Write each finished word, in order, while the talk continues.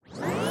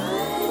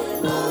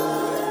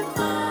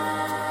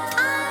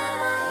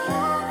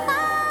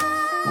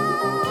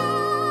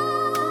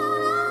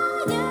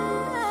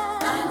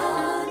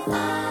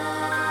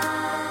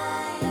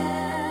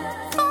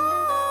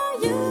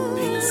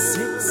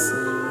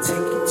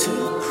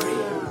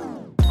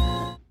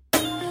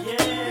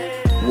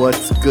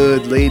What's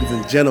good, ladies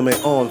and gentlemen?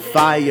 On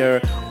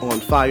fire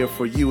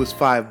for you is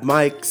Five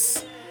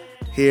Mics.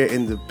 Here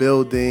in the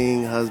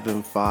building,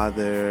 husband,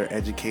 father,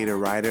 educator,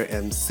 writer,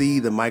 MC.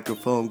 The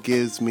microphone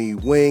gives me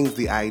wings.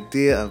 The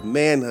idea of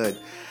manhood.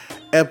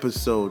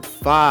 Episode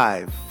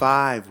 5.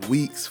 5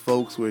 weeks,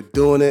 folks. We're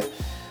doing it.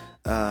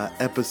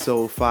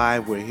 Episode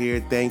 5. We're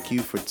here. Thank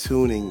you for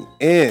tuning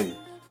in.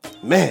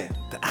 Man,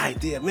 the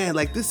idea, man,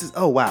 like this is,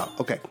 oh wow.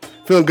 Okay.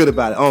 Feeling good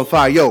about it. On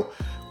fire. Yo,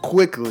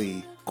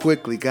 quickly,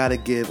 gotta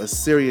give a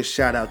serious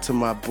shout out to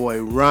my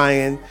boy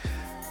Ryan.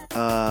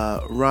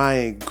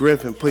 Ryan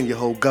Griffin, putting your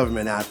whole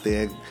government out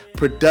there.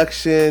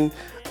 Production,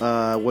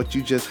 what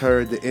you just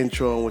heard, the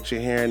intro and what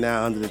you're hearing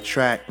now under the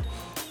track.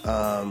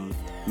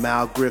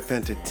 Mal Griff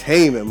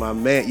Entertainment, my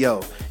man.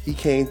 Yo, he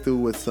came through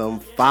with some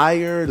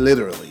fire,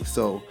 literally.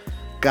 So,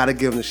 gotta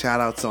give him the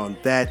shout outs on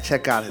that.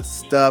 Check out his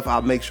stuff.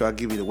 I'll make sure I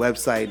give you the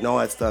website and all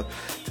that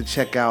stuff to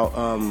check out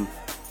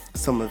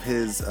some of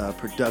his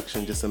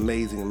production. Just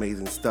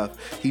amazing stuff.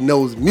 He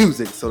knows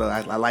music, so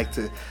I like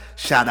to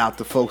shout out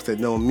to folks that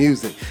know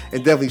music.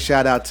 And definitely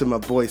shout out to my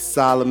boy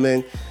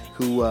Solomon,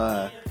 who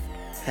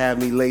had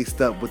me laced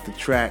up with the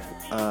track,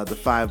 the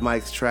Five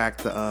Mics track,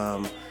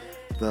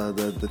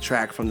 the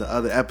track from the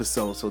other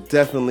episode. So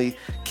definitely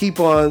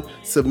keep on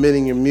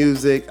submitting your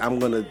music. I'm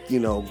gonna,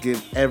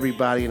 give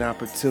everybody an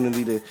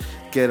opportunity to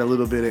get a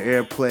little bit of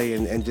airplay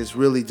and just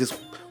really just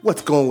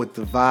what's going with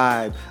the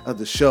vibe of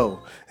the show.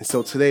 And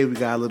so today we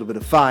got a little bit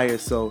of fire,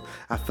 so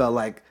I felt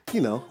like, I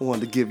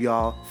wanted to give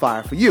y'all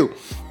fire for you.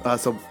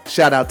 So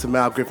shout out to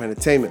Mal Griff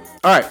Entertainment.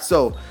 All right,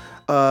 so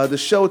the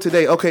show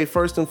today. Okay,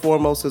 first and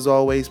foremost, as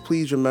always,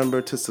 please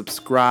remember to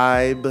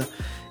subscribe.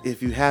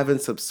 If you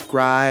haven't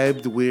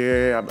subscribed,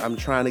 I'm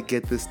trying to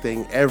get this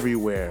thing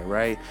everywhere,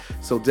 right?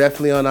 So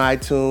definitely on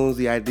iTunes.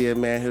 The Idea of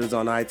Manhood is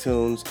on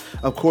iTunes.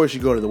 Of course, you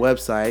go to the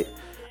website,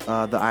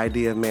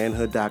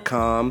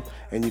 theideaofmanhood.com,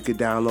 and you can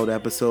download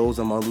episodes.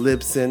 I'm on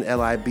Libsyn,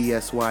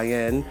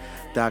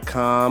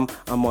 libsyn.com.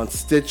 I'm on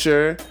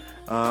Stitcher.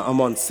 I'm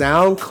on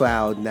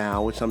SoundCloud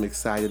now, which I'm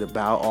excited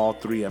about. All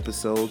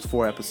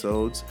 4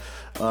 episodes.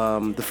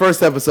 The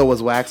first episode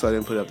was whack, so I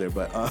didn't put it up there.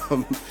 But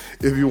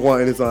if you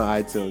want, it's on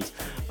iTunes.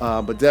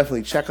 But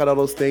definitely check out all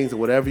those things.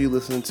 Whatever you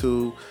listen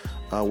to,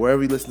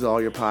 wherever you listen to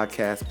all your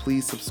podcasts,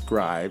 please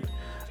subscribe.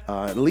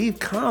 Leave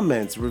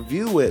comments,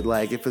 review it.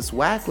 Like, if it's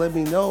whack, let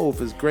me know. If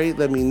it's great,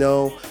 let me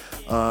know.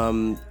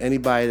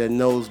 Anybody that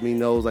knows me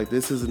knows, like,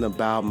 this isn't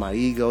about my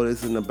ego.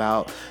 This isn't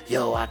about,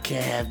 I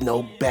can't have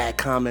no bad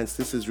comments.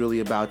 This is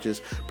really about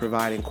just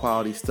providing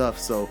quality stuff.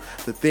 So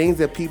the things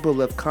that people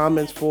left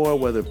comments for,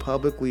 whether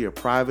publicly or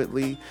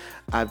privately,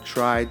 I've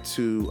tried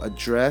to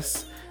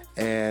address,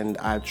 and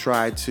I've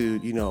tried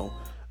to,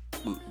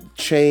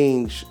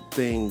 change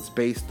things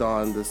based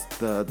on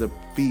the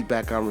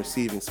feedback I'm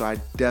receiving. So I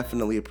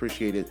definitely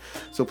appreciate it.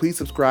 So please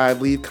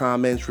subscribe, leave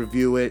comments,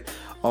 review it,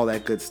 all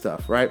that good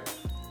stuff, right?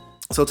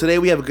 So today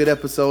we have a good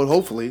episode,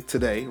 hopefully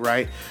today,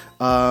 right?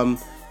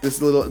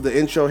 The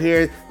intro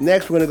here.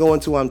 Next, we're going to go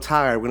into I'm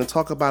tired. We're going to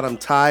talk about I'm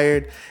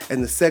tired,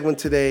 and the segment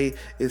today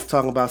is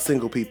talking about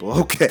single people.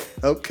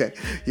 Okay.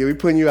 Yeah, we're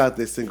putting you out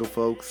there, single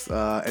folks,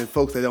 and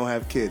folks that don't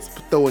have kids,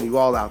 throwing you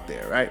all out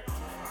there, right?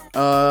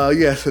 So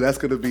that's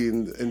going to be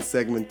in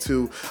segment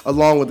 2,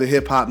 along with the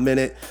Hip Hop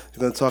Minute.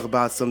 We're going to talk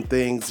about some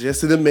things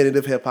just in a minute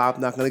of hip hop.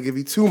 Not going to give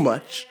you too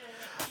much.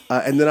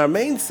 And then our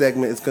main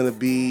segment is going to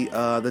be,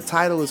 the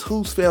title is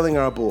Who's Failing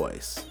Our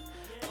Boys?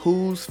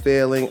 Who's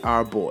Failing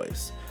Our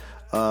Boys?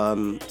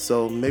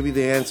 So maybe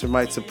the answer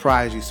might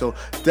surprise you. So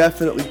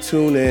definitely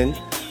tune in.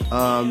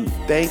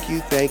 Thank you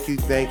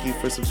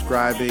for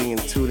subscribing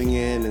and tuning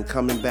in and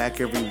coming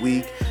back every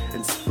week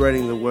and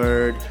spreading the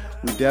word.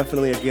 We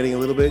definitely are getting a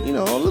little bit,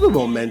 a little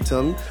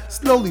momentum,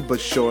 slowly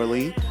but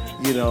surely.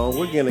 We're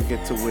going to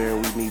get to where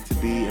we need to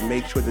be and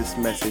make sure this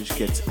message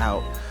gets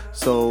out.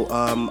 So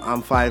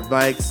I'm Five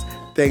Mics.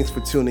 Thanks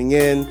for tuning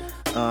in.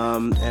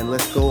 And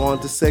let's go on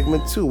to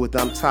segment 2 with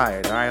I'm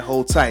Tired. All right,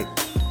 hold tight.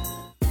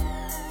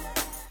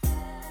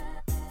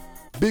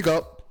 Big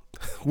up.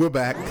 We're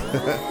back. I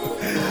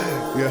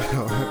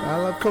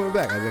love coming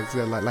back. I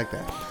like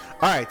that.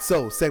 All right,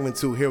 so segment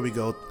 2, here we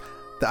go.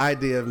 The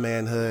Idea of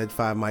Manhood,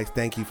 Five Mics.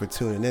 Thank you for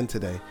tuning in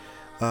today.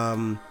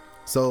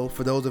 So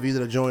for those of you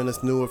that are joining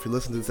us new, or if you're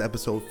listening to this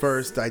episode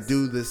first, I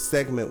do this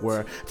segment where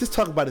I just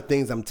talk about the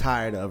things I'm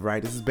tired of,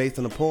 right? This is based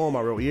on a poem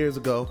I wrote years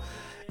ago,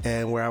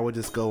 and where I would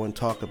just go and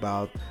talk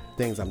about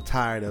things I'm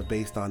tired of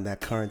based on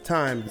that current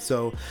time.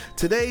 So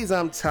today's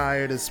I'm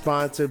Tired is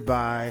sponsored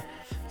by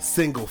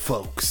Single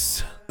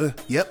Folks.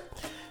 Yep.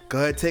 Go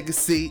ahead, take a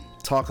seat.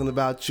 Talking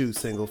about you,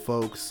 single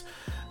folks.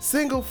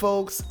 Single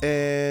folks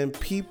and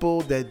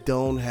people that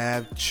don't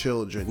have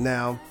children.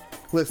 Now,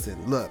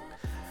 listen, look.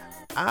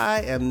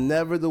 I am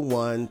never the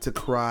one to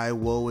cry,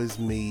 woe is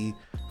me,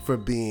 for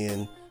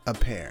being a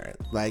parent.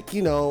 Like,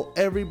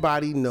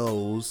 everybody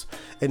knows,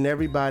 and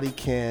everybody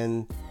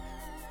can,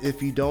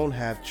 if you don't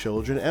have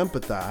children,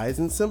 empathize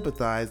and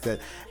sympathize that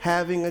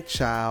having a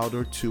child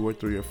or 2 or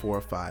 3 or 4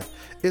 or 5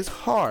 is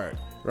hard,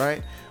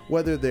 right?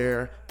 Whether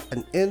they're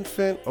an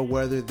infant or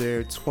whether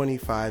they're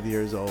 25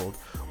 years old,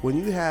 when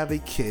you have a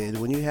kid,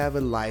 when you have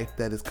a life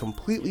that is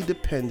completely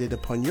dependent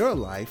upon your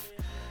life,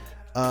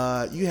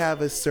 you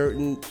have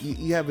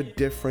a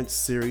different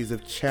series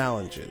of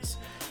challenges.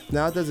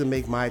 Now, it doesn't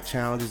make my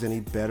challenges any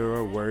better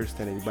or worse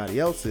than anybody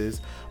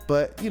else's,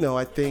 but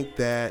I think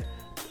that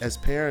as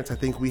parents, I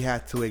think we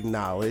have to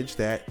acknowledge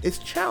that it's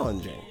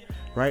challenging,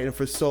 right? And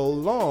for so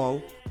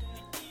long,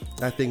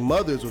 I think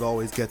mothers would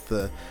always get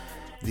the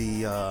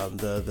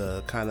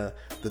kind of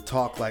the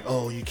talk like,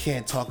 oh, you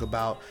can't talk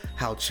about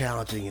how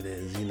challenging it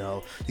is, you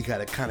got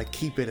to kind of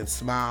keep it and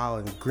smile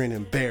and grin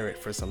and bear it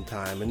for some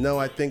time. And no,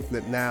 I think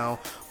that now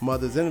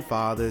mothers and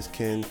fathers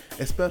can,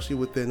 especially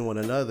between one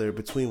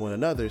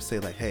another, say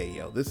like, hey,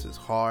 yo, this is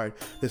hard,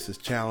 this is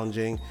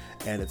challenging,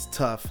 and it's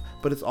tough,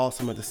 but it's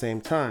awesome at the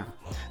same time.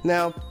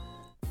 Now,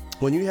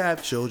 when you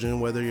have children,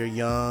 whether you're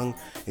young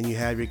and you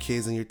have your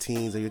kids in your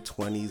teens or your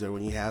 20s, or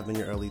when you have them in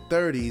your early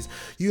 30s,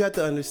 you have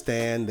to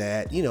understand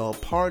that, a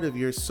part of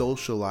your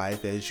social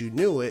life as you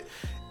knew it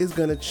is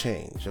going to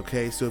change,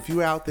 okay? So if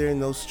you're out there in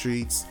those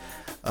streets,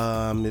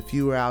 if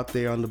you were out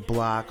there on the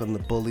block, on the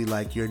bully,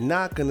 like, you're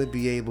not going to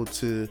be able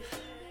to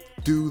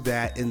do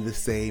that in the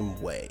same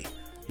way.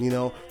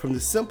 From the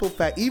simple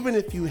fact, even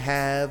if you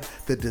have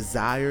the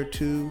desire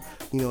to,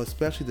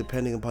 especially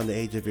depending upon the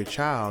age of your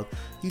child,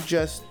 you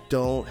just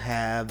don't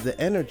have the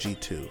energy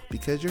to,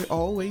 because you're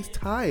always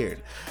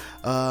tired,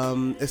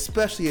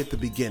 especially at the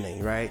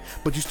beginning, right?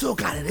 But you still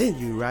got it in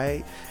you,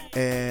 right?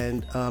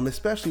 And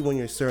especially when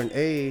you're a certain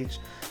age,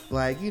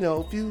 like,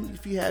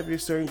 if you have your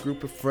certain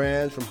group of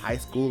friends from high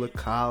school or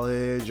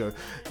college, or,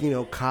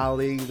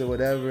 colleagues or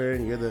whatever,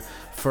 and you're the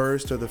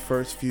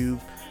first few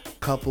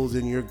couples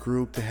in your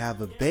group to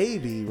have a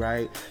baby,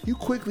 right? You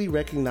quickly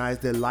recognize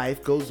that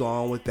life goes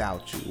on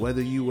without you.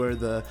 Whether you were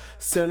the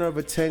center of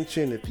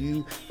attention, if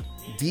you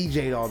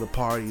DJ'd all the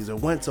parties or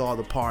went to all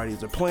the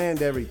parties or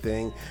planned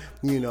everything,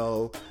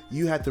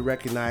 you have to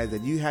recognize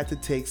that you have to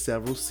take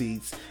several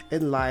seats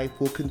and life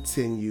will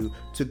continue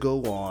to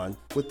go on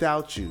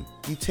without you.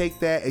 You take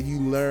that and you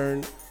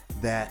learn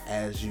that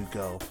as you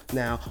go.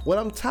 Now, what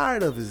I'm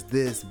tired of is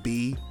this,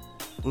 B.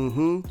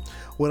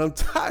 What I'm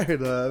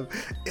tired of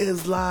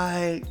is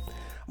like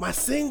my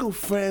single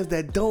friends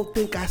that don't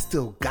think I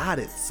still got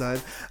it, son.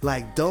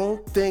 Like,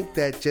 don't think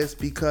that just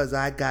because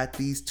I got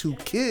these 2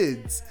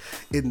 kids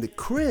in the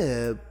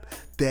crib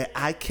that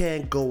I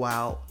can't go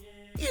out,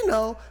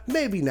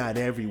 maybe not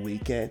every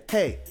weekend.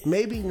 Hey,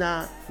 maybe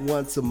not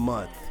once a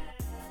month.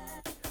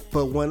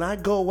 But when I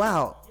go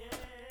out,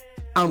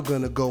 I'm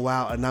gonna go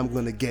out and I'm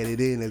gonna get it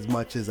in as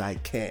much as I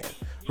can,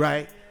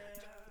 right?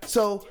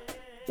 So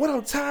what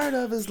I'm tired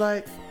of is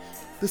like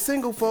the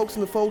single folks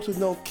and the folks with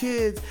no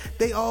kids,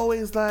 they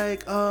always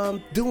like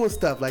doing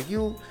stuff. Like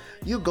you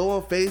go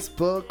on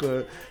Facebook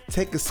or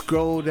take a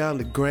scroll down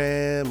the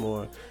gram,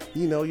 or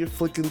you're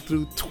flicking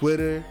through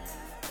Twitter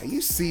and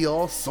you see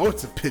all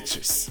sorts of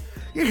pictures.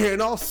 You're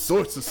hearing all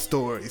sorts of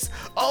stories.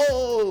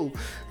 Oh,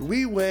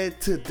 we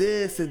went to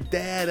this and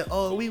that, or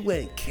oh, we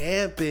went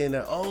camping,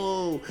 or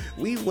oh,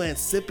 we went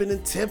sipping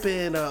and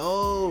tipping, or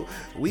oh,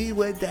 we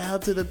went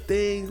down to the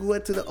thing, we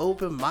went to the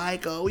open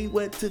mic, or we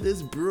went to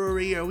this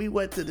brewery, or we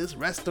went to this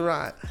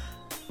restaurant.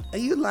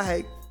 And you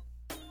like,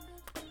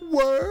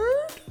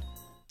 word?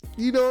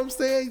 You know what I'm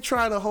saying? You're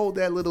trying to hold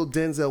that little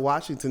Denzel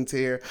Washington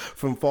tear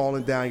from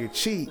falling down your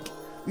cheek.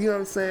 You know what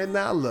I'm saying?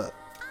 Now look,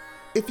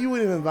 if you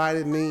would have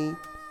invited me,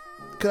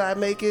 could I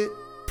make it?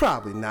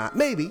 Probably not.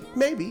 Maybe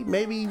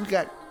we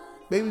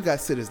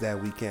got sitters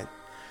that weekend.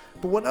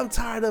 But what I'm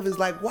tired of is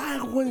like,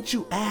 why wouldn't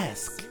you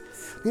ask?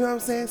 You know what I'm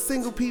saying?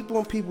 Single people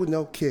and people with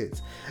no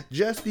kids.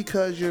 Just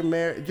because you're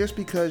married, just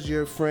because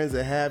your friends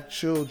that have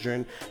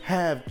children,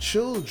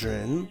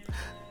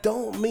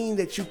 don't mean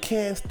that you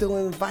can't still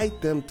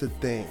invite them to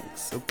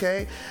things,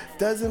 okay?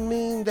 Doesn't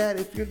mean that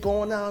if you're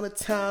going out of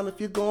town,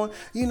 if you're going,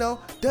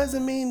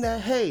 doesn't mean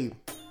that, hey,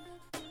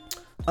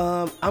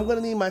 I'm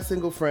gonna need my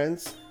single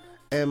friends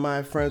and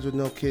my friends with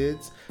no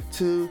kids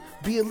to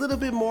be a little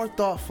bit more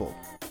thoughtful.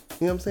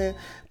 You know what I'm saying?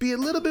 Be a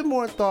little bit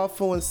more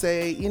thoughtful and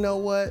say, you know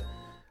what?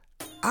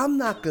 I'm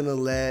not gonna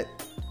let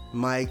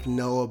Mike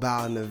know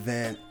about an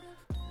event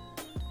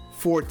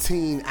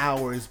 14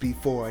 hours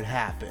before it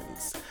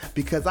happens,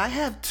 because I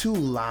have 2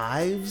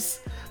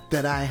 lives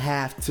that I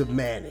have to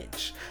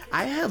manage.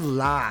 I have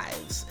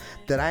lives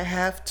that I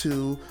have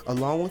to,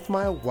 along with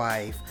my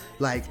wife,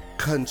 like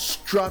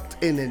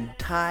construct an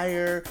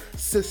entire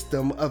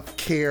system of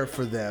care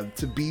for them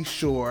to be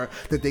sure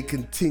that they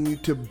continue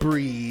to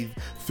breathe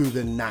through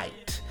the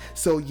night.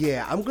 So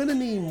yeah, I'm gonna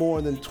need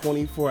more than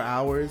 24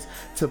 hours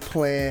to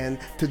plan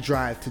to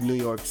drive to New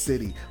York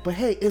City. But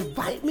hey,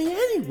 invite me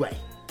anyway.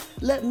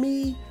 Let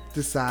me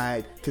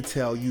decide to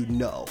tell you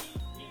no.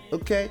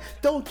 Okay?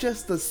 Don't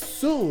just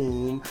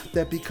assume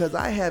that because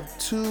I have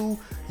 2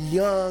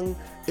 young,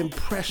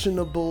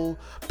 impressionable,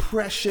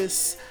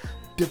 precious,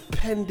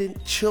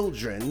 dependent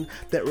children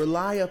that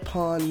rely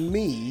upon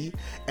me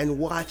and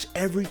watch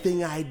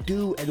everything I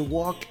do and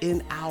walk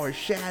in our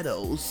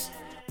shadows.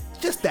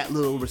 Just that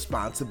little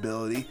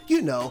responsibility,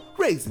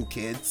 raising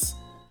kids.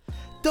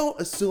 don't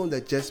assume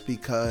that just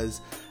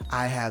because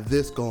I have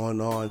this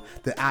going on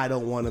that I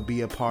don't want to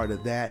be a part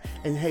of that.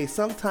 And hey,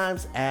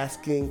 sometimes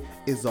asking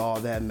is all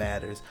that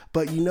matters.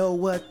 But you know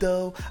what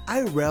though?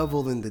 I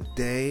revel in the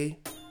day.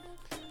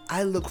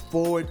 I look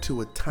forward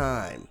to a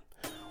time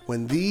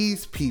when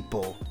these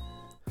people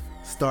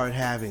start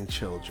having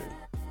children.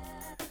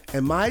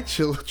 And my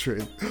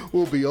children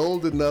will be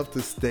old enough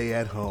to stay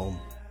at home.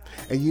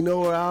 And you know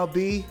where I'll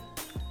be?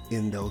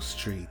 In those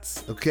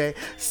streets, okay?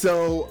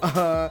 So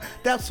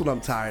that's what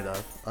I'm tired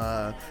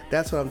of.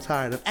 That's what I'm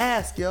tired of.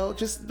 Ask, yo.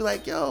 Just be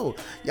like, yo,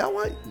 y'all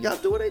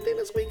doing anything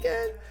this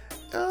weekend?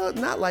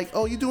 Not like,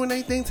 oh, you doing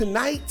anything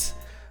tonight?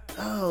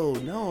 Oh,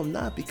 no, I'm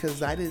not,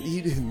 because I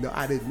didn't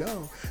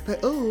know. Like,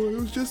 oh, it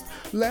was just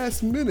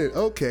last minute.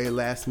 Okay,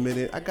 last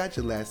minute. I got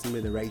your last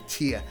minute right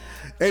here.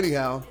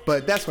 Anyhow,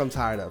 but that's what I'm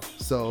tired of.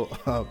 So,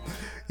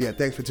 yeah,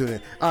 thanks for tuning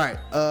in. All right,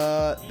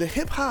 the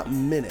Hip Hop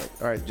Minute.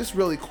 All right, just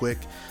really quick.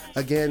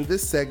 Again,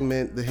 this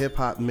segment, the Hip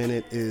Hop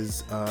Minute,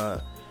 is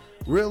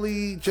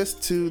really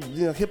just to,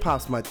 hip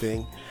hop's my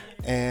thing.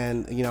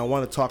 And, I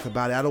want to talk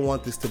about it. I don't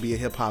want this to be a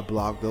hip hop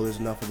blog, though. There's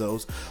enough of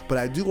those. But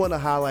I do want to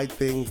highlight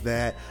things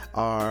that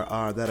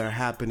are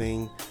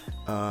happening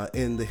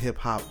in the hip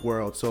hop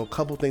world. So a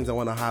couple things I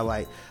want to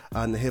highlight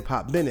on the Hip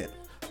Hop Minute.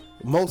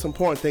 Most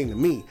important thing to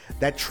me,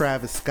 that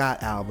Travis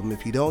Scott album.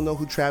 If you don't know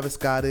who Travis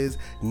Scott is,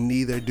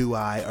 neither do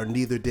I, or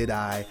neither did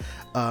I.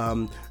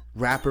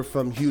 Rapper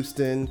from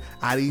Houston.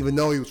 I didn't even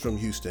know he was from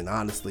Houston,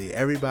 honestly.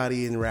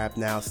 Everybody in rap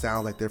now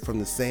sounds like they're from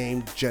the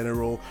same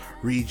general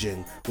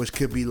region, which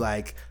could be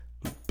like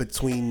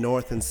between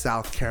North and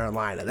South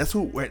Carolina. That's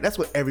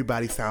what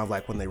everybody sounds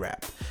like when they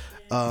rap.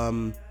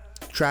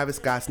 Travis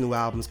Scott's new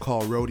album is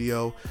called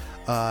Rodeo.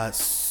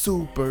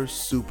 Super,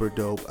 super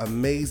dope.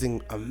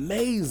 Amazing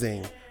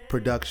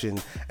production.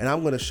 And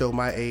I'm going to show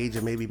my age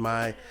and maybe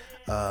my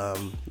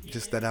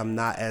just that I'm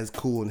not as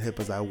cool and hip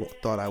as I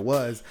thought I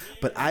was,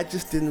 but I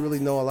just didn't really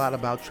know a lot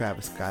about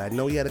Travis Scott. I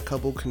know he had a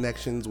couple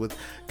connections with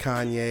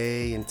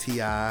Kanye and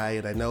T.I.,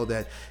 and I know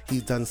that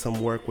he's done some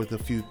work with a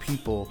few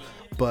people,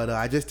 but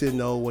I just didn't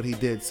know what he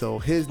did. So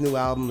his new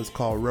album is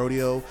called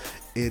Rodeo.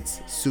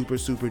 It's super,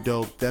 super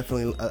dope.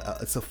 Definitely,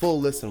 it's a full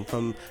listen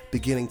from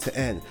beginning to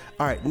end.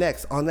 All right,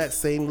 next, on that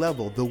same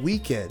level, The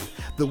Weeknd.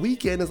 The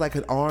Weeknd is like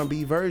an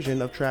R&B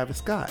version of Travis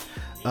Scott.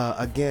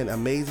 Again,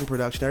 amazing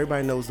production.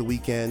 Everybody knows The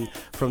Weeknd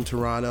from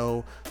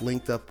Toronto,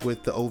 linked up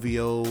with the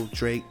OVO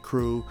Drake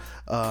crew,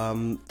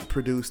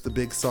 produced the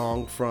big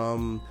song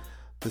from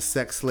the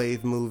sex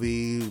slave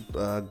movie,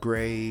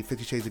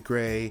 50 Shades of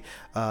Grey,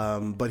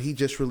 but he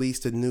just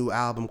released a new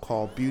album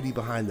called Beauty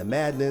Behind the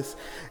Madness,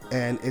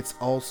 and it's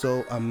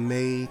also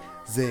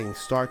amazing,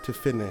 start to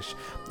finish.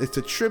 It's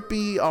a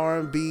trippy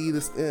R&B,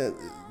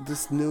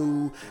 this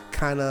new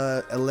kind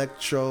of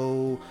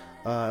electronic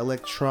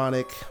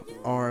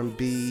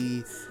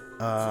R&B,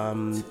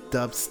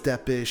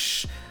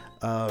 dubstep-ish,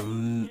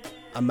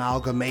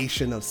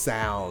 amalgamation of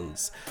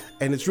sounds,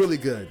 and it's really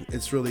good.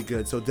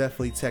 So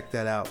definitely check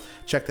that out.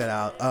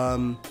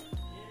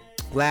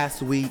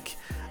 Last week,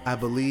 I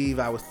believe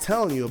I was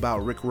telling you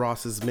about Rick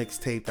Ross's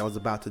mixtape that was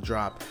about to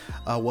drop.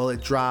 Well,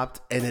 it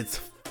dropped and it's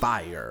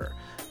fire.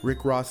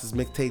 Rick Ross's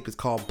mixtape is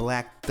called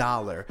Black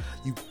Dollar.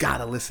 You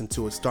gotta listen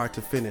to it start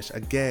to finish.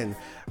 Again,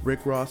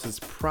 Rick Ross is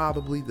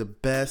probably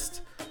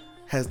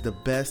has the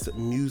best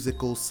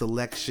musical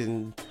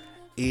selection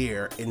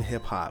ear in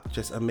hip-hop.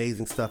 Just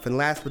amazing stuff. And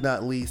last but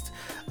not least,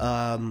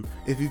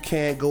 if you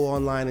can, go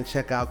online and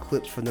check out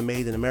clips from the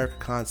Made in America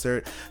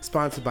concert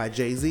sponsored by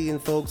Jay-Z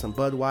and folks and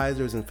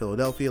Budweiser's in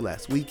Philadelphia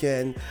last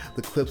weekend.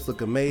 The clips look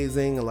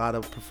amazing. A lot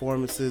of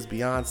performances,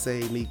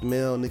 Beyonce, Meek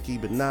Mill, Nicki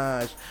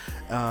Minaj,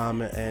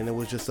 and it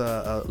was just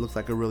looks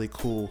like a really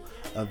cool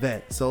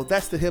event. So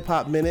that's the Hip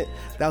Hop Minute.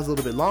 That was a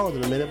little bit longer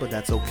than a minute, but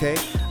that's okay.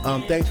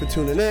 Thanks for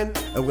tuning in,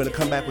 and we're going to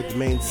come back with the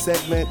main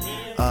segment.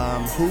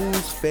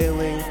 Who's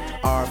failing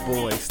our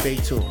boy? Stay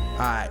tuned. All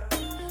right.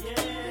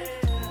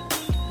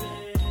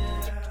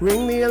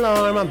 Ring the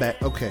alarm. I'm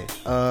back. Okay.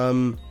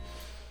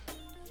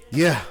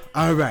 Yeah.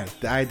 All right.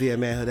 The Idea of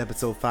Manhood,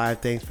 episode 5.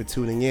 Thanks for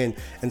tuning in.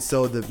 And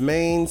so the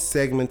main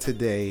segment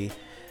today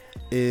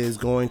is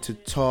going to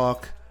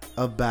talk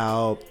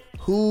about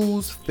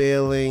who's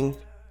failing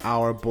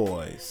our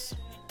boys.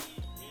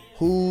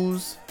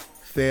 Who's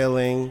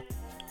failing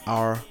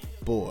our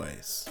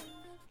boys?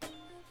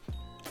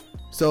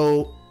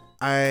 So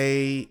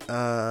I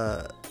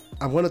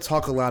want to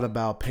talk a lot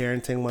about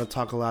parenting. I want to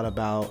talk a lot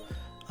about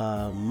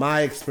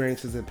my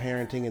experiences in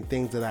parenting and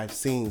things that I've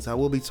seen. So I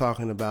will be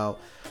talking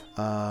about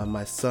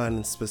my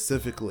son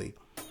specifically.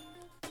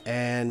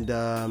 And,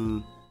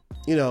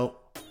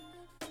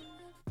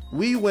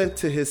 we went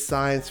to his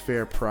science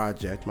fair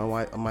project. My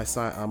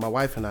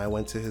wife and I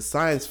went to his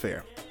science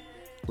fair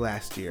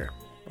last year.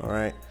 All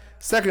right.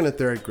 2nd or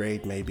 3rd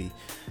grade, maybe.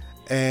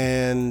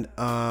 And,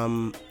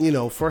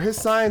 for his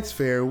science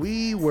fair,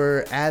 we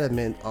were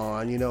adamant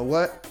on, you know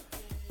what?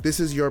 This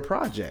is your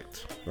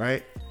project,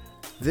 right?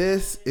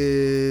 This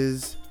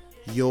is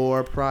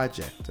your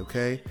project,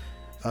 okay?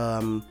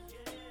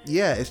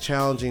 It's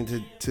challenging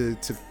to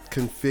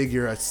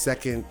configure a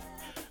second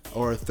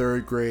or a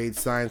third grade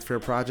science fair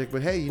project,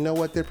 but hey, you know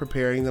what? They're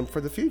preparing them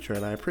for the future,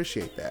 and I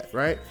appreciate that,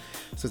 right?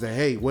 So say,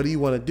 hey, what do you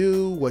want to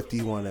do? What do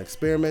you want to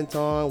experiment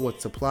on?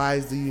 What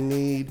supplies do you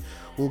need?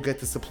 We'll get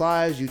the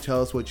supplies. You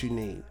tell us what you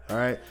need, all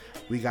right?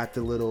 We got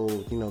the little,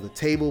 the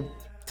table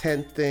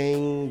tent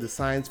thing, the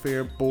science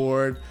fair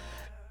board.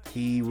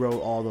 He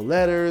wrote all the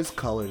letters,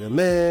 colored them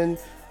in,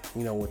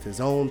 with his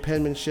own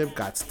penmanship,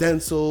 got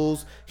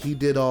stencils. He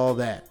did all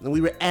that. And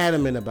we were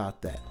adamant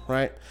about that,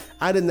 right?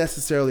 I didn't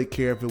necessarily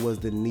care if it was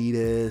the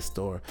neatest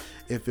or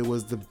if it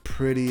was the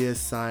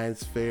prettiest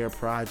science fair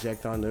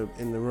project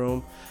in the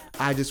room.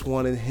 I just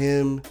wanted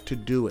him to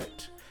do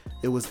it.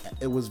 It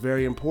was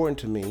very important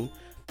to me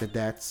that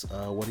that's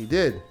what he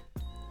did.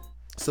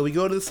 So we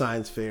go to the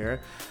science fair,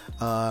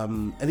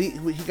 and he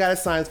got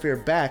his science fair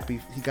back.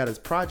 He got his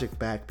project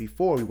back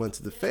before we went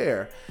to the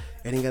fair,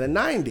 and he got a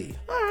 90.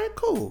 All right,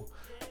 cool.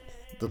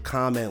 The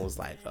comment was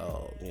like,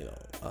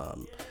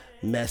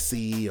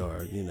 messy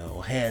or,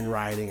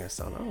 handwriting or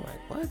something. I'm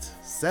like, what?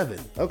 7?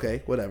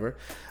 Okay, whatever.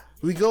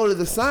 We go to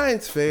the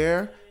science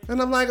fair,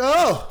 and I'm like,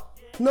 oh,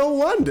 no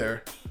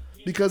wonder.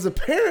 Because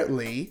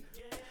apparently,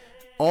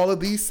 all of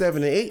these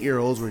 7 and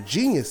 8-year-olds were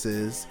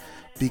geniuses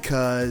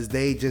because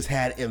they just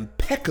had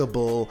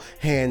impeccable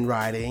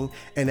handwriting,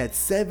 and at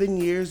 7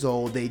 years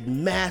old they'd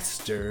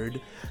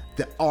mastered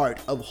the art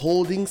of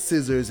holding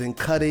scissors and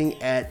cutting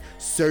at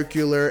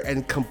circular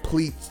and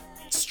complete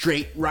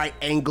straight right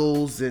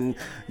angles, and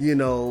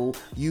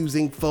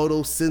using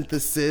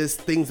photosynthesis,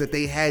 things that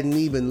they hadn't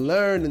even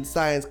learned in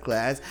science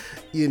class,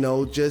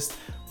 just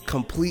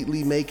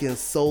completely making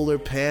solar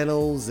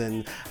panels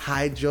and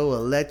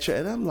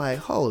hydroelectric. And I'm like,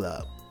 hold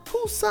up,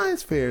 whose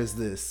science fair is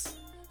this?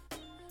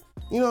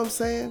 You know what I'm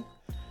saying?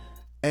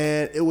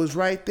 And it was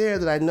right there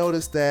that I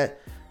noticed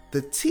that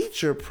the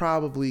teacher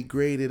probably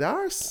graded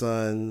our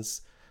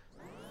son's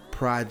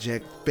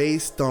project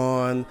based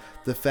on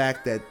the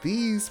fact that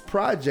these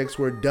projects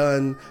were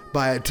done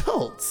by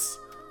adults.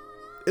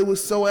 It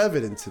was so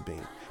evident to me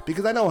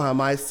because I know how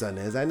my son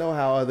is. I know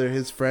how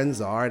his friends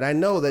are. And I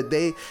know that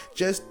they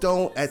just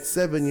don't, at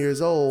 7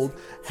 years old,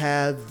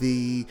 have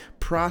the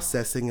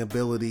processing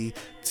ability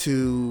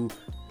to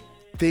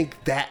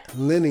think that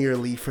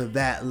linearly for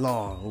that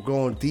long. We're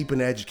going deep in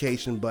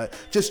education, but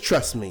just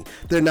trust me,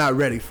 they're not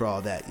ready for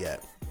all that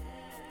yet.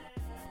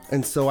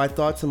 And so I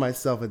thought to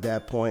myself at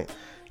that point,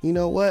 you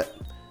know what?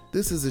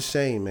 This is a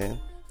shame, man.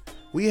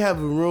 We have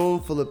a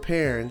room full of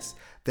parents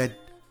that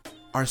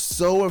are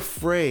so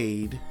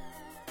afraid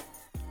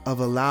of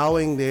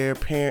allowing their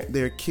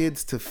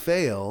kids to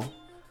fail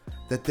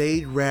that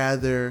they'd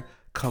rather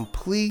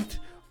complete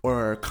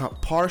or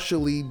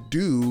partially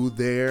do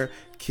their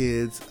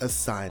kids'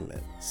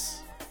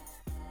 assignments,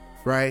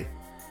 right?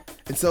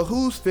 And so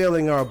who's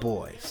failing our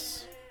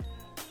boys?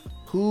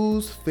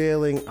 Who's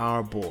failing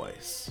our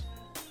boys?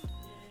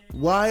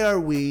 Why are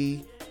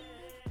we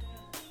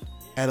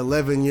at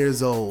 11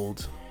 years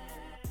old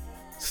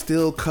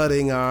still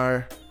cutting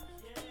our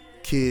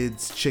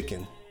kids'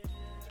 chicken?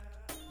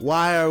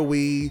 Why are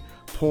we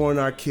pouring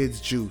our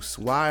kids' juice?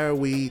 Why are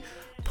we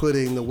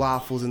putting the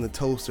waffles in the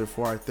toaster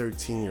for our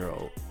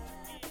 13-year-old?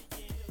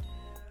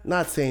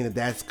 Not saying that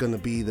that's going to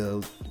be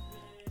the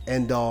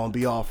end all and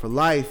be all for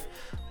life,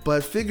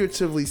 but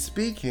figuratively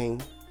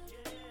speaking,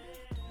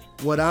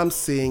 what I'm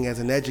seeing as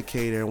an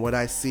educator and what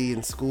I see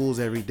in schools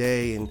every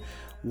day and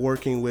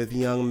working with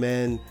young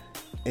men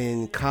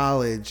in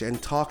college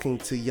and talking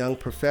to young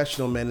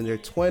professional men in their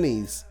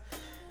 20s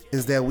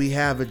is that we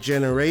have a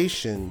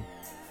generation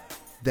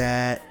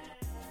that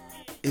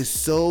is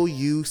so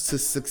used to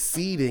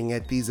succeeding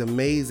at these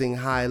amazing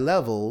high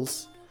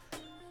levels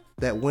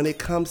that when it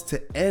comes to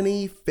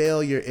any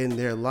failure in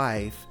their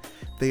life,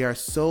 they are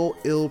so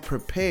ill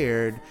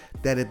prepared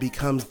that it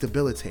becomes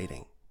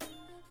debilitating.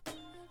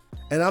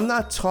 And I'm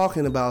not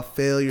talking about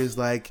failures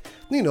like,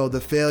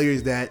 the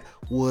failures that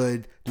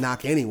would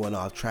knock anyone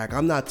off track.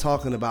 I'm not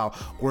talking about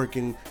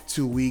working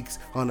 2 weeks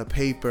on a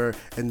paper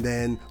and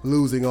then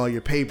losing all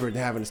your paper and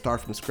having to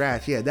start from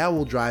scratch. Yeah, that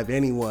will drive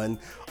anyone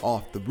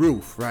off the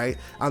roof, right?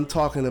 I'm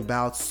talking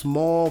about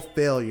small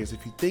failures.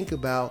 If you think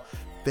about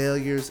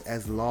failures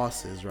as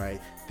losses,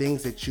 right?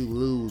 Things that you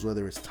lose,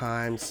 whether it's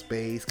time,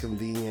 space,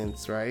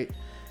 convenience, right?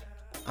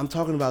 I'm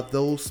talking about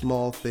those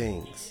small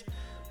things.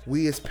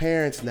 We as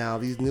parents now,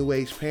 these new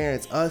age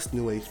parents, us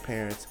new age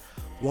parents,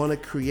 want to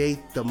create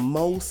the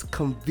most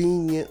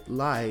convenient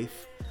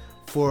life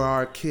for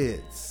our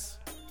kids.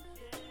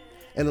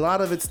 And a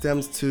lot of it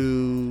stems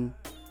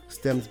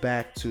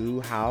back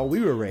to how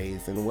we were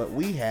raised and what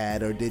we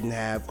had or didn't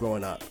have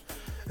growing up.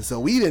 And so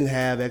we didn't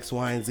have X,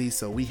 Y, and Z,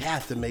 so we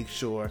have to make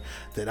sure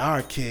that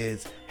our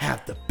kids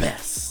have the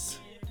best,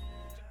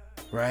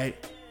 right?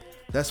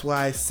 That's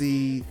why I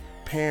see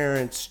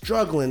parents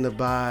struggling to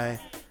buy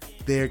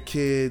their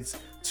kids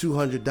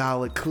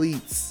 $200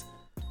 cleats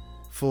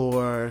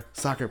for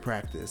soccer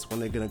practice when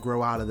they're going to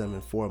grow out of them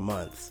in 4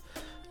 months.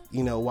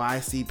 Why I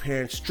see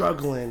parents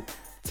struggling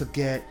to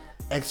get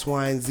X,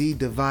 Y, and Z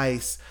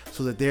device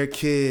so that their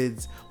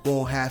kids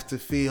won't have to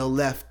feel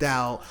left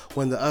out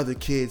when the other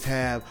kids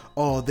have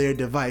all their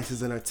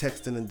devices and are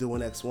texting and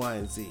doing X, Y,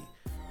 and Z,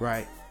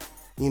 right?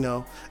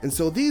 And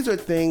so these are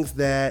things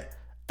that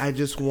I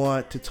just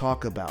want to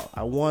talk about.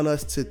 I want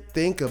us to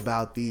think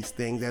about these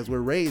things as we're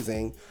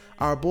raising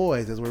our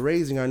boys, as we're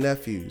raising our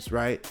nephews,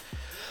 right?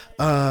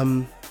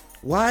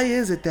 Why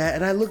is it that,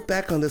 and I look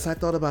back on this, I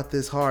thought about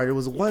this hard. It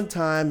was one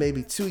time,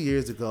 maybe 2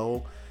 years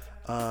ago,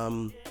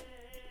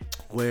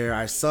 where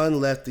our son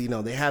left,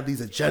 they have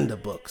these agenda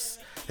books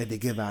that they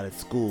give out at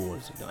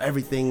schools.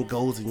 Everything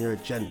goes in your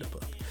agenda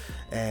book.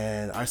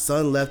 And our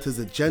son left his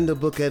agenda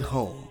book at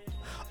home.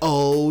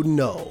 Oh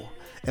no.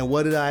 And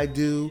what did I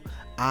do?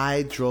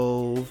 I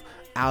drove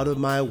out of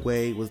my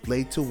way, was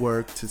late to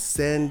work to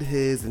send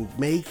his and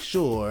make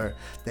sure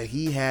that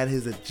he had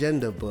his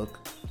agenda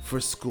book for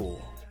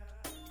school.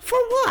 For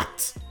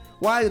what?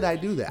 Why did I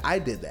do that? I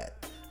did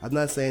that. I'm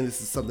not saying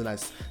this is something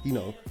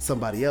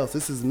somebody else.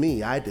 This is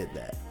me. I did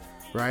that,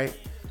 right?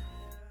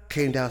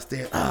 Came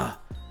downstairs.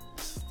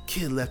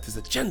 Kid left his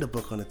agenda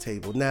book on the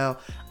table. Now,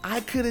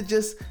 I could have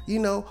just,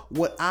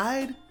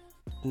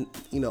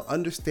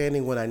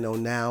 understanding what I know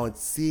now and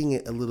seeing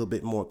it a little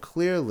bit more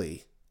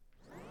clearly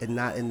and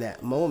not in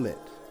that moment,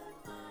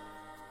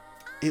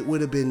 it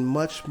would have been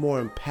much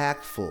more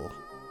impactful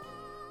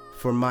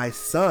for my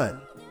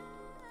son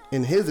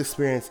in his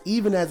experience,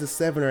 even as a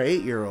 7 or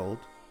 8 year old,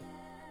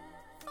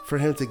 for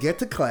him to get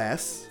to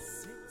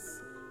class.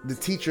 The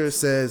teacher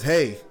says,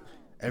 hey,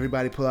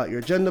 everybody pull out your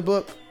agenda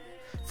book.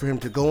 For him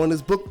to go in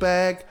his book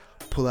bag,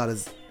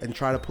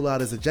 try to pull out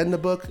his agenda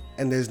book,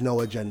 and there's no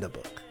agenda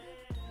book.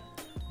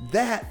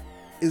 That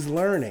is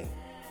learning.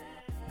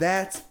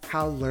 That's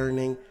how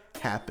learning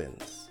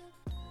happens.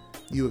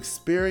 You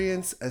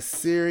experience a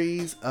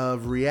series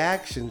of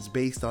reactions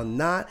based on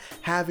not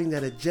having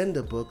that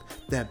agenda book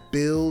that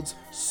builds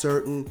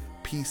certain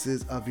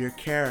pieces of your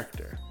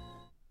character,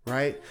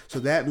 right? So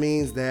that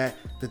means that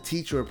the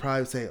teacher would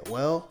probably say,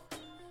 well,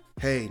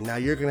 hey, now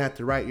you're going to have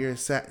to write your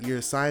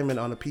assignment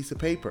on a piece of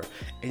paper,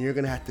 and you're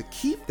going to have to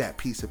keep that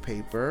piece of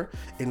paper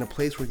in a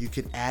place where you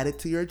can add it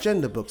to your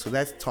agenda book. So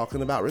that's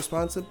talking about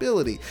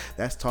responsibility.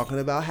 That's talking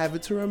about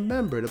having to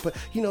remember to put,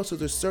 so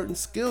there's certain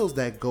skills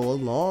that go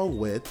along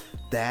with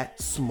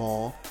that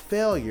small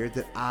failure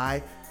that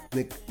I,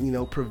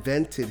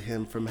 prevented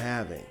him from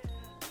having.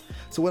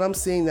 So what I'm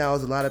seeing now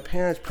is a lot of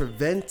parents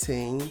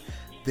preventing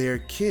their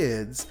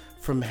kids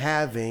from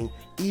having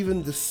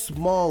even the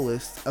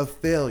smallest of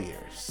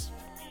failures.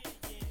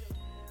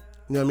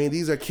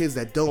 These are kids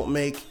that don't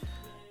make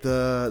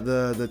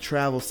the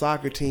travel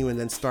soccer team and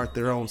then start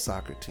their own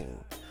soccer team.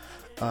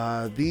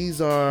 These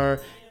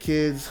are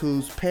kids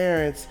whose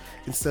parents,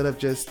 instead of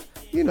just,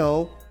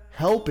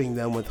 helping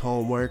them with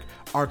homework,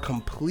 are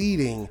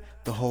completing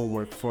the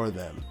homework for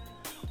them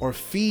or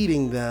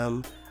feeding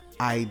them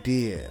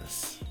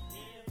ideas,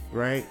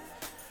 right?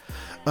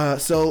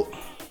 So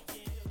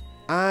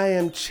I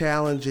am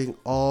challenging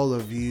all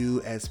of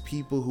you as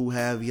people who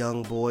have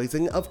young boys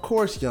and of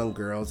course young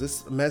girls.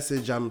 This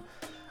message, I'm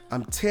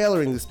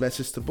tailoring this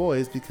message to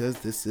boys because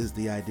this is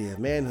the idea of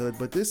manhood,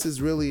 but this is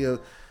really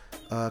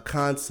a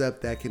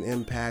concept that can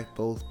impact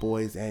both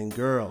boys and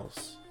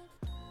girls.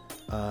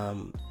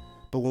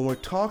 But when we're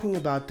talking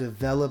about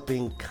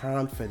developing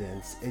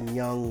confidence in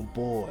young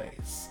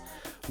boys,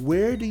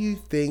 where do you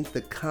think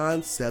the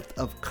concept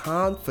of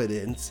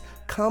confidence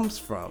comes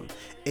from?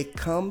 It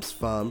comes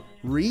from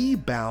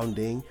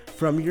rebounding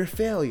from your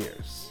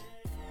failures.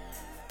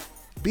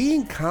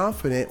 Being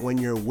confident when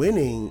you're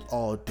winning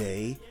all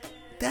day,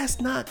 that's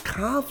not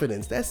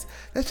confidence. That's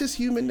just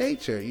human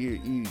nature.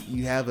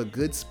 You have a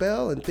good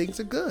spell and things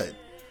are good.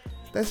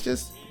 That's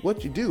just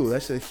what you do.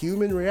 That's a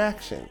human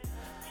reaction.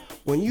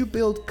 When you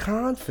build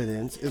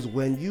confidence is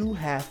when you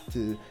have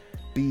to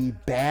be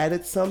bad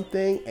at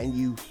something and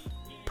you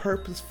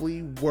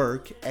purposefully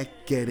work at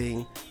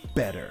getting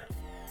better.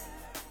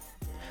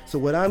 So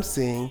what I'm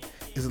seeing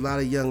is a lot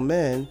of young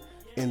men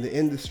in the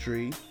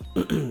industry,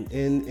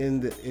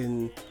 in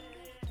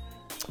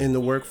the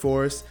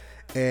workforce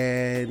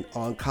and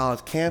on college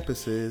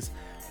campuses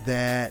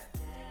that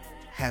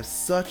have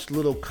such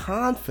little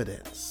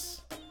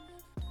confidence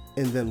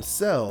in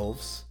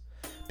themselves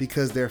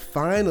because they're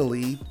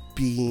finally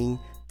being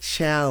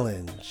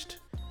challenged.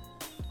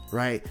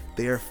 Right?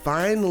 They are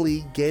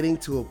finally getting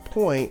to a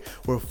point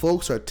where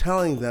folks are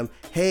telling them,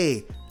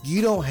 hey,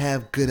 you don't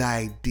have good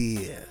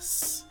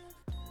ideas.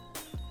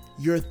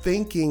 Your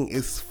thinking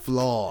is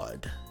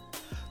flawed.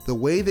 The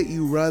way that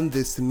you run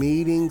this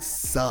meeting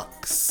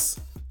sucks.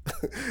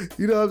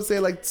 You know what I'm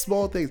saying? Like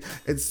small things.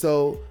 And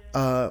so,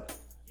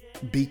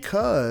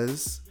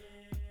 because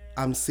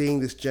I'm seeing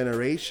this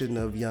generation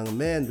of young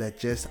men that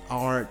just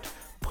aren't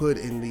put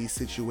in these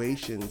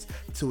situations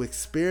to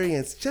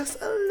experience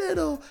just a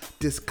little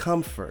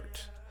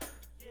discomfort.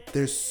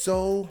 There's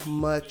so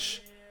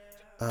much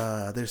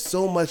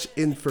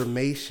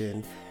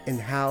information in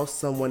how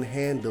someone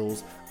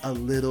handles a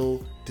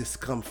little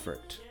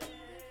discomfort.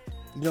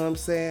 You know what I'm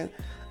saying?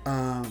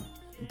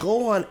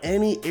 go on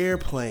any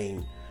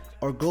airplane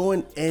or go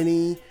to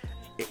any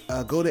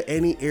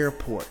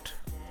airport.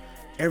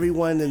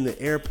 Everyone in the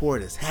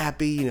airport is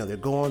happy. They're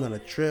going on a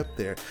trip.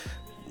 They're,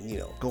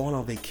 going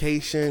on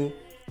vacation.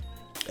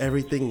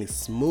 Everything is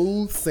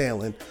smooth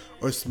sailing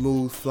or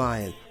smooth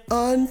flying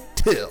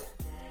until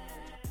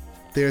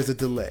there's a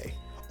delay,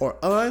 or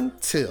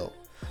until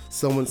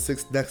someone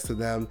sits next to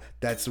them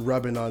that's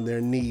rubbing on their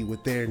knee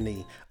with their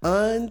knee,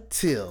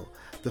 until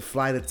the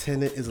flight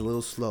attendant is a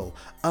little slow,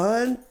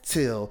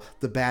 until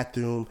the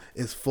bathroom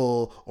is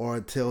full, or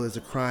until there's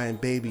a crying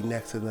baby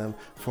next to them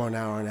for an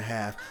hour and a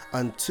half.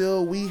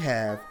 Until we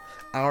have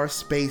our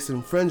space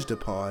infringed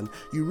upon,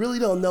 you really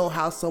don't know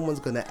how someone's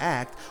going to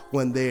act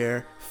when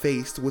they're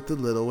faced with a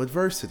little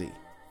adversity.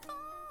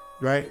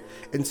 Right?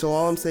 And so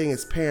all I'm saying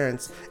as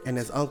parents and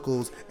as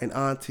uncles and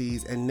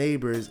aunties and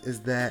neighbors is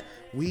that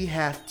we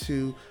have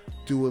to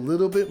do a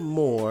little bit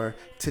more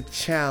to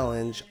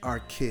challenge our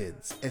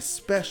kids,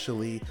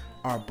 especially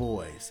our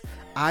boys.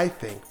 I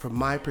think, from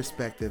my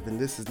perspective, and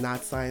this is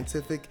not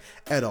scientific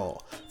at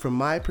all, from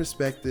my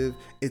perspective,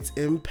 it's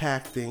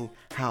impacting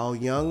how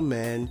young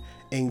men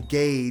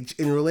engage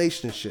in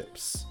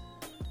relationships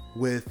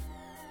with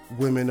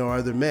women or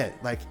other men.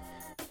 Like,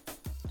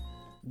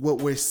 what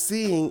we're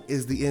seeing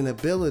is the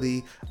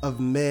inability of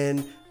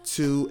men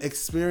to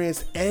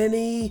experience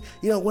any,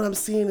 what I'm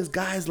seeing is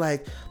guys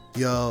like,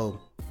 yo,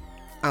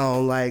 I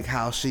don't like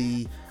how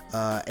she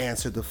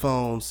answered the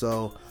phone,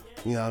 so,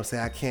 I'm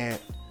saying, I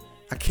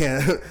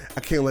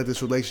can't let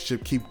this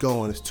relationship keep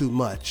going. It's too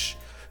much.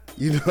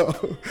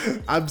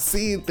 I'm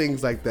seeing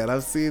things like that.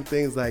 I'm seeing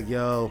things like,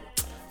 yo,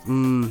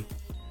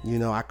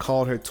 I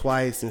called her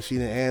twice and she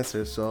didn't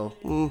answer, so,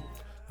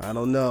 I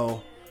don't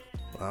know.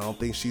 I don't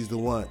think she's the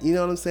one. You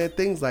know what I'm saying?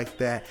 Things like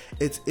that.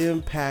 It's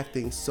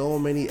impacting so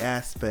many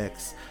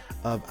aspects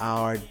of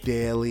our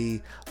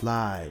daily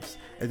lives.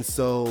 And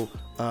so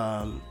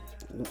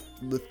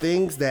the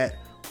things that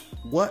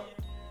what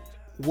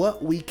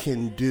we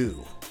can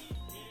do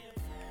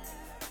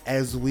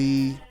as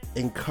we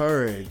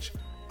encourage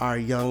our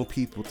young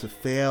people to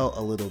fail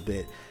a little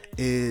bit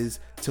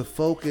is to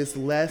focus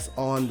less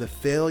on the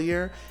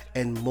failure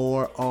and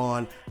more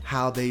on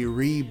how they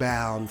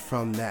rebound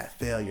from that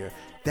failure.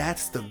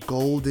 That's the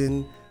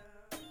golden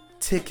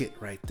ticket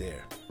right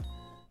there.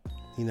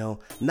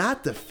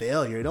 Not the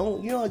failure. You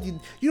don't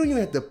even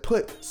have to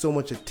put so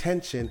much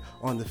attention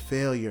on the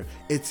failure.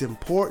 It's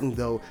important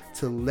though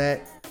to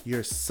let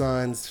your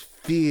sons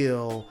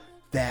feel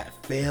that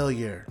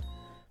failure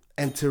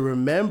and to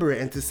remember it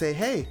and to say,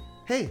 hey,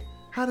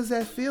 how does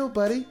that feel,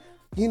 buddy?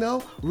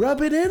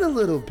 Rub it in a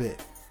little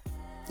bit.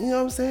 You know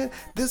what I'm saying?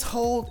 This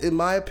whole, in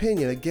my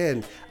opinion,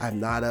 again, I'm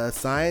not a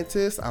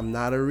scientist, I'm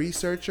not a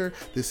researcher.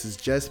 This is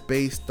just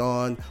based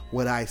on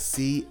what I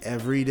see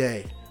every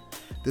day.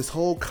 This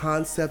whole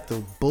concept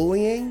of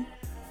bullying,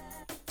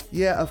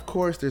 yeah, of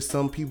course, there's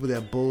some people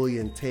that bully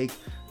and take,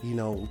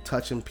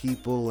 touching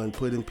people and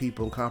putting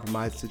people in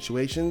compromised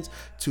situations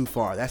too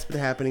far. That's been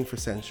happening for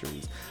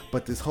centuries.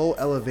 But this whole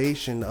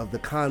elevation of the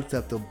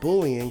concept of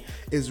bullying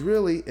is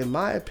really, in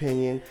my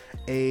opinion,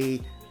 a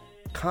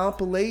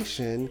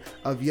compilation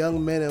of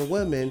young men and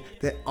women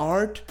that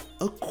aren't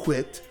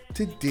equipped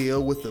to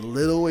deal with a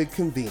little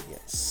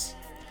inconvenience,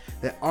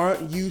 that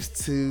aren't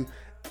used to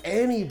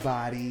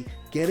anybody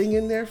getting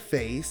in their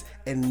face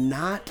and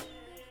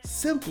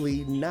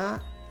simply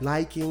not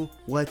liking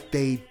what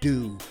they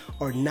do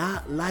or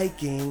not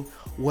liking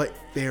what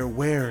they're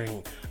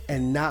wearing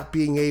and not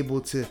being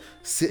able to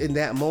sit in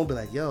that moment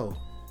like, yo,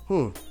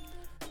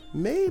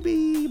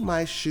 maybe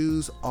my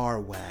shoes are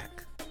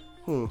whack.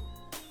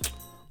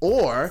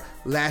 Or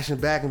lashing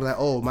back and be like,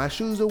 oh, my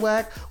shoes are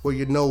whack, or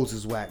your nose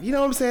is whack. You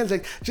know what I'm saying? It's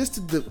like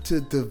just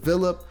to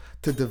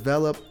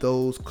develop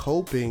those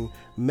coping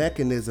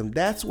mechanisms.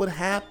 That's what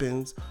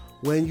happens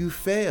when you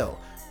fail.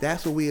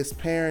 That's what we as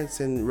parents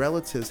and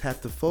relatives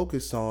have to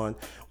focus on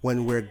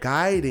when we're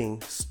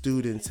guiding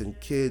students and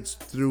kids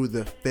through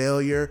the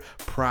failure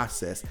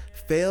process.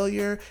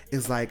 Failure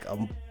is like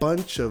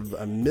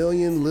a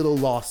million little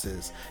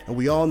losses. And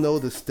we all know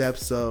the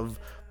steps of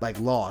like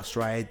loss,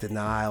 right?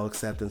 Denial,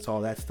 acceptance,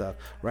 all that stuff,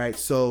 right?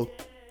 So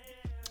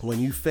when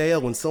you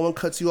fail, when someone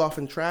cuts you off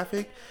in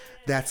traffic,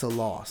 that's a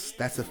loss.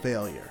 That's a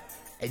failure.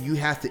 And you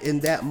have to, in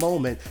that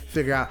moment,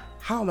 figure out,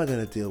 how am I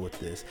going to deal with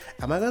this?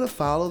 Am I going to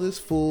follow this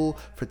fool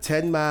for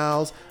 10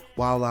 miles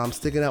while I'm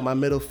sticking out my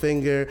middle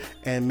finger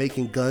and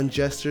making gun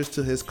gestures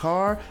to his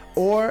car?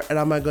 And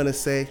am I going to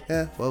say,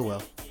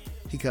 well,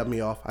 he cut me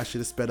off. I should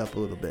have sped up a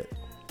little bit.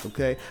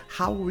 Okay?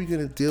 How are we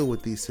going to deal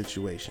with these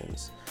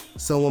situations?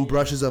 Someone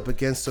brushes up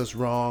against us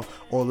wrong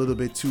or a little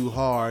bit too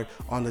hard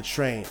on the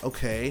train.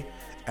 Okay,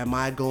 am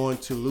I going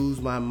to lose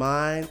my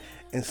mind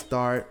and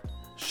start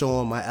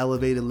showing my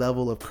elevated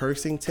level of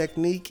cursing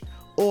technique?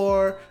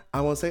 Or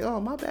I want to say,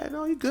 oh, my bad.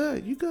 No, you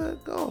good.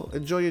 Go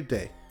enjoy your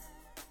day.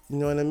 You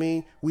know what I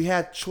mean? We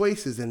have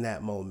choices in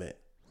that moment.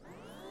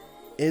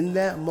 In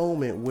that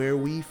moment where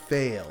we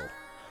fail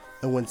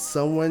and when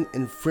someone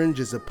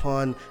infringes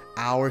upon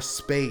our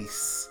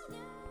space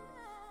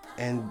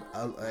and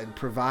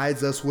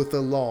provides us with a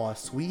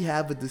loss, we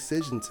have a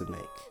decision to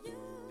make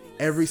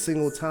every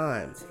single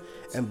time.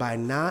 And by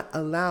not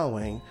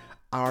allowing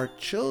our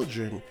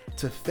children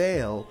to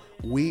fail,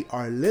 we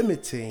are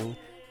limiting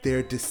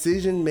their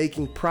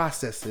decision-making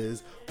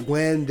processes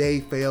when they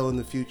fail in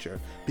the future,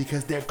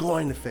 because they're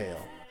going to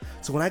fail.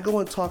 So when I go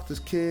and talk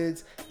to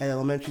kids at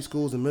elementary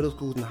schools and middle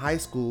schools and high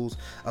schools,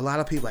 a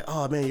lot of people are like,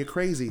 oh man, you're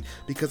crazy,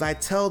 because I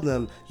tell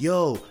them,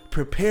 yo,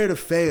 prepare to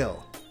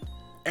fail.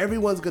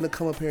 Everyone's gonna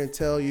come up here and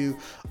tell you,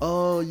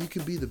 oh, you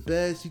can be the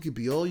best, you can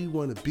be all you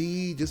want to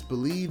be, just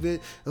believe it.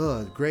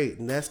 Oh, great,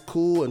 and that's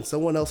cool, and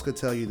someone else could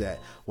tell you that.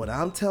 What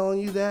I'm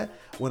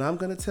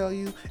gonna tell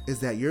you is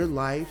that your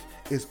life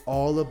is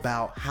all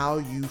about how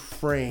you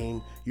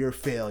frame your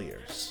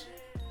failures.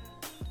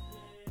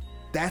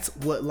 That's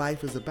what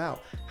life is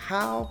about.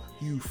 How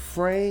you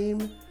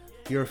frame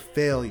your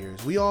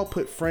failures. We all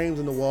put frames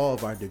on the wall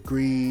of our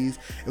degrees,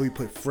 and we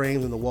put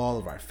frames on the wall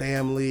of our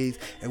families,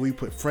 and we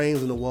put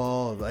frames on the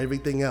wall of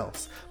everything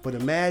else. But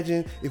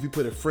imagine if we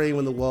put a frame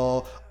on the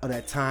wall of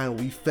that time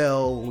we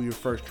fell when we were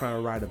first trying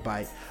to ride a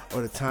bike,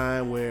 or the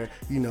time where,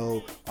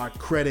 our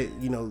credit,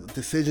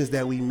 decisions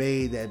that we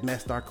made that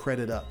messed our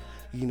credit up.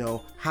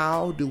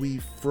 How do we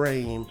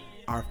frame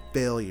our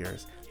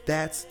failures?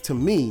 That's, to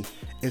me,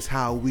 is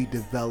how we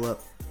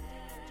develop,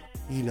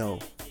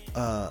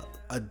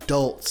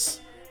 adults,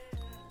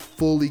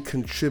 fully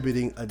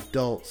contributing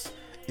adults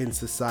in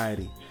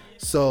society.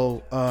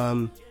 So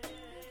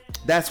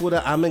that's what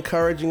I'm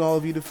encouraging all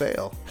of you to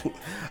fail.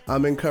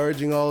 I'm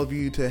encouraging all of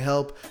you to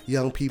help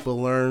young people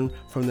learn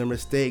from their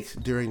mistakes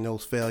during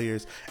those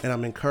failures. And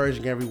I'm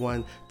encouraging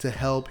everyone to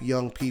help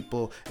young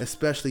people,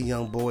 especially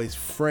young boys,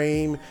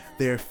 frame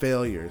their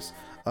failures.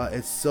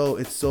 It's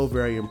so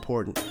very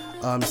important.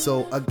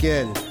 So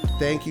again,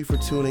 thank you for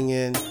tuning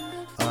in.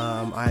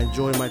 I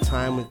enjoyed my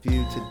time with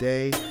you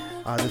today.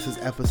 This is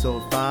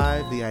episode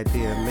 5, The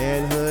Idea of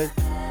Manhood.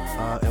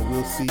 And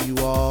we'll see you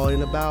all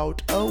in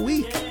about a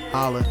week.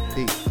 Holla.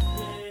 Peace.